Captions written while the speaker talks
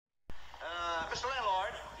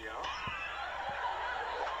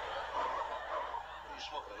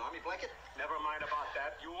An army blanket? Never mind about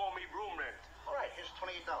that. You owe me room rent. All right, here's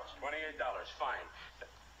 $28. $28, fine.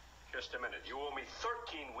 Just a minute. You owe me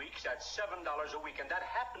 13 weeks at $7 a week, and that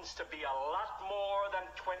happens to be a lot more than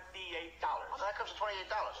 $28. Well, that comes to $28.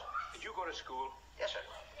 Did you go to school? Yes, sir.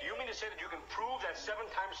 Do you mean to say that you can prove that 7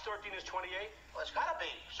 times 13 is 28? Well, it's gotta be.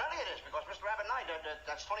 Certainly it is, because Mr. Rabbit and I,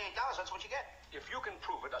 that's $28. That's what you get. If you can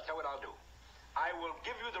prove it, I'll tell you what I'll do. I will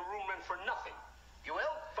give you the room rent for nothing. You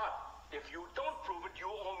will? But if you don't prove it, you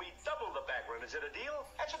owe me double the bag rent. Is it a deal?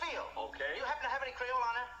 That's a deal. Okay. You happen to have any Crayola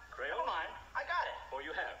on there? Crayola? Never mind. I got it. Oh,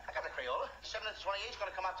 you have? I got the Crayola. 7 into 28 is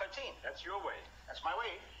gonna come out 13. That's your way. That's my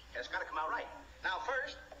way. And it's gotta come out right. Now,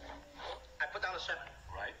 first, I put down a 7.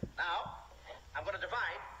 Right. Now, I'm gonna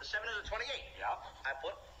divide the 7 into 28. Yeah. I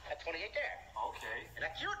put a 28 there. Okay. Isn't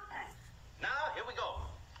that cute? Now, here we go.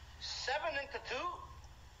 7 into 2.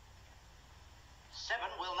 7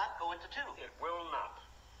 will not go into 2. It will not.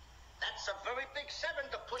 That's a very big 7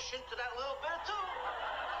 to push into that little bit of 2.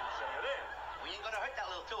 Say it is. We ain't gonna hurt that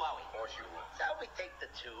little 2, are we? Of course you will. So we take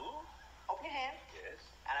the 2, open your hand, Yes.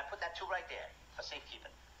 and I put that 2 right there for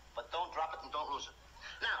safekeeping. But don't drop it and don't lose it.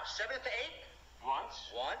 Now, 7 into 8. Once.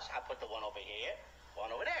 I put the 1 over here, 1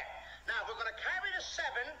 over there. Now, we're gonna carry the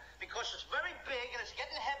 7 because it's very big and it's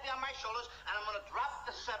getting heavy on my shoulders, and I'm gonna drop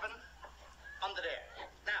the 7 under there.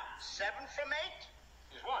 Now, 7 from 8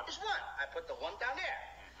 Is 1. is 1. I put the 1 down there.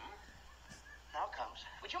 Now it comes.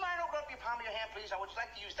 Would you mind opening up your palm of your hand, please? I would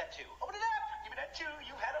like to use that 2. Open it up. Give me that 2.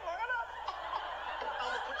 You've had it long enough. I'm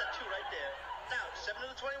gonna put that 2 right there. Now, 7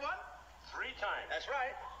 into 21. 3 times. That's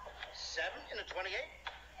right. 7 into 28.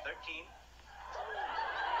 13.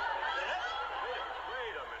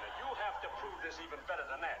 Wait a minute. You have to prove this even better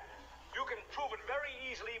than that. You can prove it very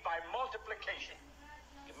easily by multiplication.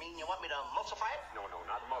 You mean you want me to multiply it? No,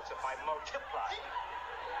 not multiply. Multiply.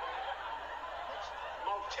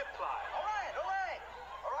 Multiply. All right.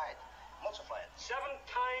 Multiply it. 7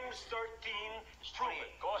 times 13 is 28.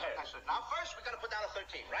 Go ahead. Now, first, we gotta put down a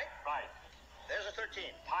 13, right? Right. There's a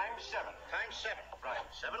 13. Times 7. Times 7. Right.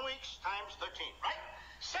 7 weeks times 13, right?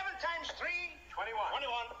 7 times 3. 21.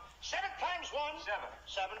 21. 7 times 1. 7.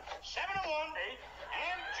 7. 7 and 1. 8.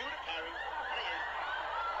 And 2 to carry. 28.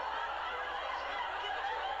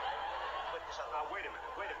 Put this on. Now, wait a minute.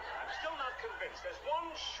 I'm still not convinced. There's one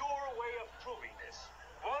sure way of proving this.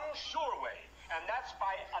 One sure way. And that's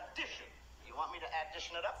by addition. You want me to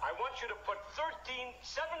addition it up? I want you to put 13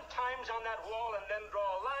 7 times on that wall and then draw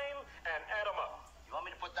a line and add them up. You want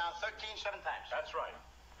me to put down 13 7 times? That's right.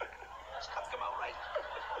 Let's come out right.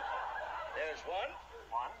 There's 1,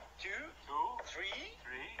 1, 2, 3,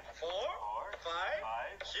 4,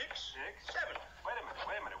 5, 6, 7. Wait a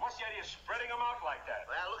minute. What's the idea of spreading them out like that?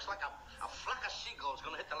 Well, it looks like a flock of seagulls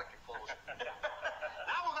going to hit the electric poles.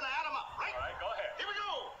 Now we're going to add them up, right? All right, go ahead. Here we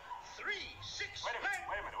go. 3, 6, Wait a minute.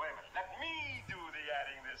 Let me do the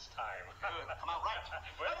adding this time. Good. Come out right.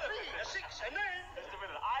 Wait A a 3, minute. a 6, a 9. Just a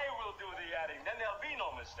minute. I will do the adding. Then there'll be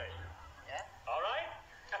no mistake. Yeah? All right?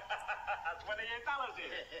 $28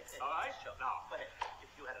 here. All right? Sure. Now. Go ahead. If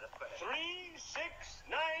you had it up, go ahead. 3, 6,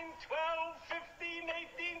 9, 12, 15,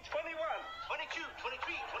 18, 21. 22,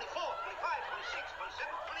 23, 24, 25, 26, 27,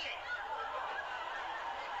 28.